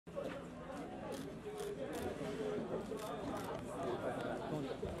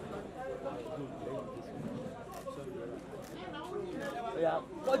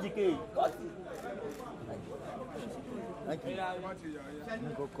Okay. Thank you.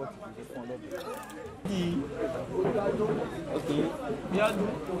 Okay.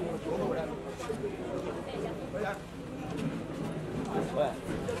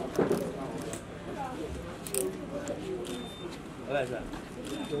 Where is that?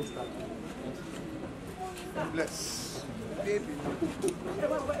 Bless.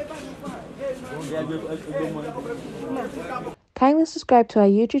 Kindly subscribe to our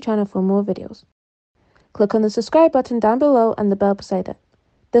YouTube channel for more videos. Click on the subscribe button down below and the bell beside it.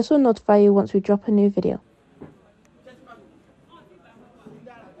 This will notify you once we drop a new video.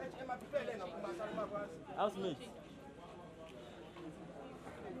 Housemate.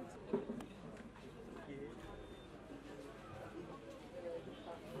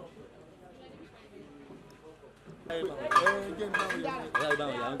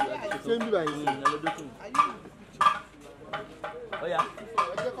 Oh yeah.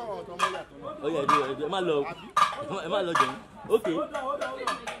 Oh yeah, do my love. Okay.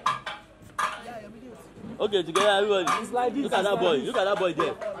 Okay, together everybody. Look at that boy. Look at that boy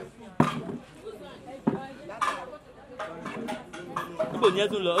there. Oh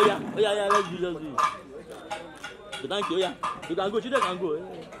yeah, let's do it. So thank you, yeah. You can go, children can go.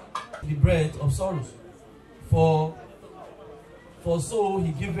 The bread of sorrows. For so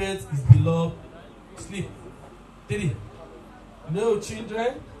he giveth his beloved sleep. 3. No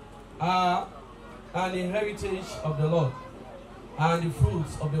children are an inheritance of the Lord, and the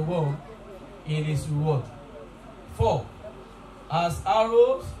fruits of the womb in his reward. 4. As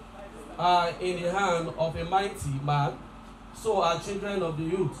arrows are in the hand of a mighty man, so are children of the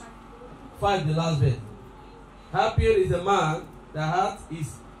youth. 5. The last bit. Happy is the man that hath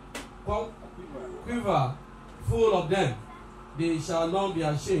his quiver full of them. They shall not be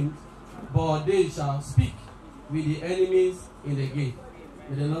ashamed, but they shall speak with the enemies in the gate.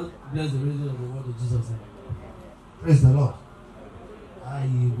 May the Lord bless the reading of the word of Jesus. Praise the Lord. I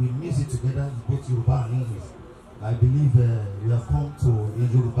will mix it together in both Yoruba and English. I believe we have come to a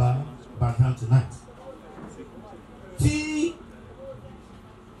Yoruba background tonight. Tí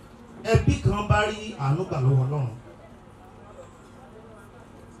ẹbí kan bá rí àánú gbà lọ́wọ́ Ọlọ́run.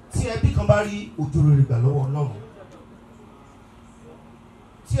 Tí ẹbí kan bá rí ojúrere gbà lọ́wọ́ Ọlọ́run.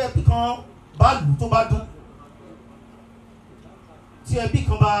 Tí ẹbí kan bá lù tó bá dún. Tí ẹbí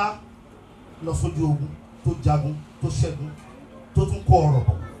kan bá lọ sójú ogun tó jagun tó ṣẹ́gun tó tún kó ọrọ̀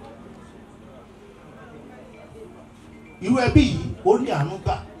bọ̀. Irú ẹbí yìí ó ní àánú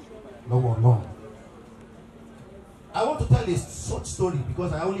gbà lọ́wọ́ Ọlọ́run. I want to tell a short story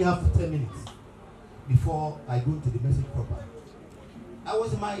because I only have 10 minutes before I go into the message proper. I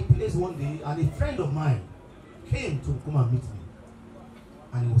was in my place one day and a friend of mine came to come and meet me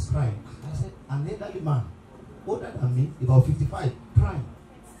and he was crying. I said, an elderly man, older than me, about 55, crying.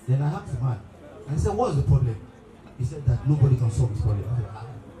 Then I asked the man and he said, what's the problem? He said that nobody can solve his problem. I said,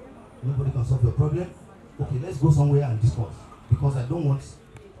 nobody can solve your problem? Okay, let's go somewhere and discuss because I don't want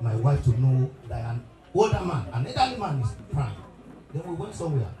my wife to know that an older man, an elderly man is crying. Then we went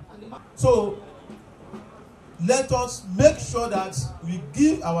somewhere. And the man... So, let us make sure that we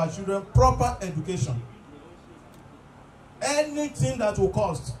give our children proper education. Anything that will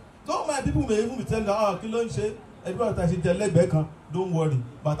cost. Don't mind, people may even be telling them, oh, kilo nse, everybody that is jelegbe kan, don't worry.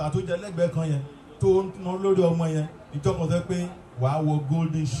 But I told jelegbe kan yen, to no lori omo yen, ìjọba sọ pé wàá wọ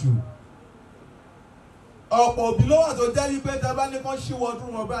golden shoe. Ọ̀pọ̀ òbí ló wà tó jẹ́ wípé tí a bá ní kán ṣíwọ́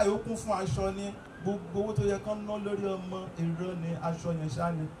ọdún wọn báyìí ó kún fún aṣọ ní gbogbo owó tó yẹ kán ná lórí ọmọ èrò ní aṣọ yẹn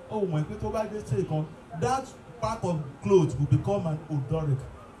ṣá ni. Ó mọ̀ pé tó bá dé sí ìkan, that part of clothes will become an odoric.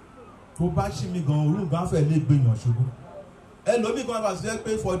 Tó bá ṣí mi gan orun gan fẹ́ lè gbèyàn ṣubú. Ẹlòmíì gan bá ṣe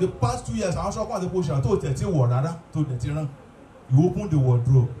pé for the past 2 years àwọn ṣọ́kàn àti pòṣà tó tẹ̀ tí wọ̀ rárá tó tẹ̀ tí rán. You open the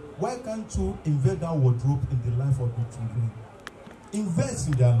wardrobe. Why can't you invest that wardrobe in the life of the children? Invest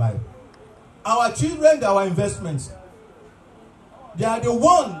in their life. Our children, they are our investments. They are the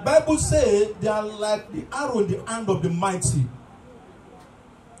one, Bible says, they are like the arrow in the hand of the mighty.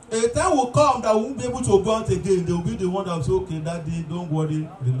 A time will come that we won't be able to go out again. They will be the one that will say, okay, Daddy, don't worry,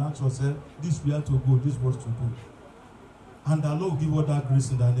 relax yourself. This is where to go, this is what to do. And the Lord will give us that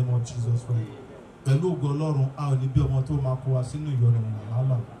grace in the name of Jesus Christ. Pẹ̀lú ògo Ọlọ́run, a ò ní bí ọmọ tó máa kó wa sínú ìyọnu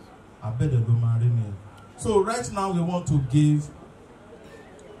wàhálà. Abẹ́dẹ̀ ló máa rí nìyẹn. So right now we want to give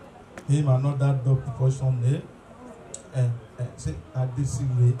him another double portion there. Say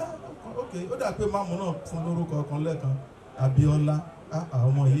Adesile. Okay, ó dà pé máàmù náà fún lórúkọ kan lẹ́ẹ̀kan. Abíọ́lá.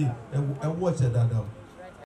 Ọmọ yìí ẹ watch ẹ dáadáa.